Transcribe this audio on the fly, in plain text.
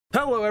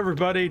Hello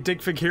everybody,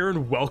 Digfig here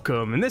and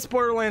welcome. In this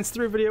Borderlands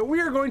 3 video, we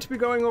are going to be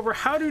going over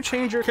how to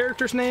change your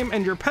character's name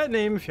and your pet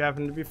name if you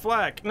happen to be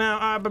Flack. Now,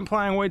 I've been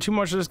playing way too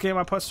much of this game.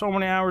 I put so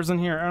many hours in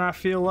here and I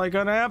feel like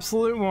an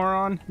absolute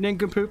moron,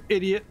 nincompoop,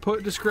 idiot,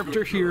 put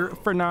descriptor here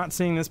for not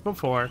seeing this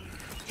before.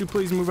 Could you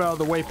please move out of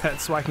the way, pet,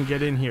 so I can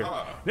get in here?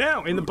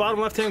 Now, in the bottom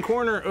left-hand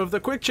corner of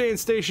the quick change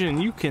station,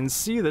 you can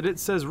see that it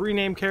says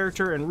rename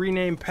character and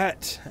rename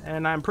pet.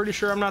 And I'm pretty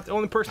sure I'm not the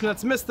only person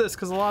that's missed this,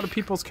 because a lot of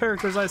people's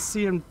characters I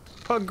see in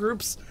pug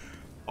groups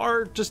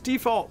are just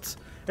defaults.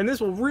 And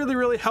this will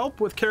really help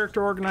with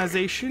character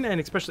organization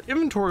and especially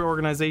inventory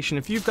organization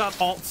if you've got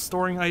alts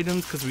storing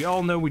items, because we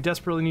all know we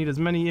desperately need as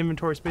many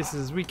inventory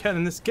spaces as we can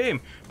in this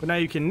game. But now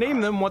you can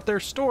name them what they're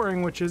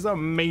storing, which is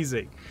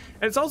amazing.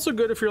 And it's also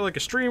good if you're like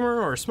a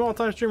streamer or a small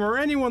time streamer or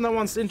anyone that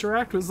wants to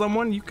interact with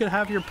someone. You could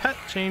have your pet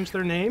change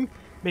their name,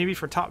 maybe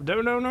for Top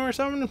Dono or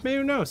something, maybe,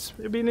 who knows.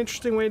 It'd be an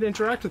interesting way to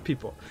interact with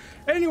people.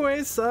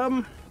 Anyways,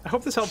 I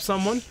hope this helps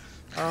someone.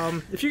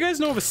 If you guys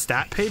know of a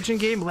stat page in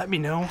game, let me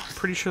know. I'm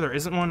pretty sure there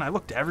isn't one. I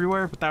looked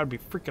everywhere, but that would be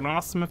freaking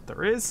awesome if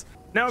there is.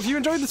 Now, if you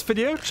enjoyed this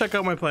video, check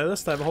out my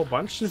playlist. I have a whole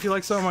bunch. And if you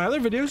like some of my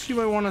other videos, you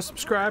might want to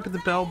subscribe, hit the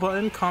bell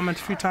button, comment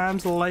a few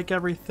times, like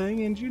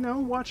everything, and, you know,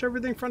 watch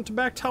everything front to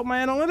back to help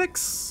my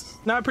analytics.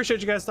 Now, I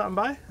appreciate you guys stopping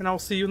by, and I'll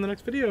see you in the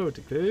next video.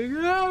 Take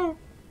care.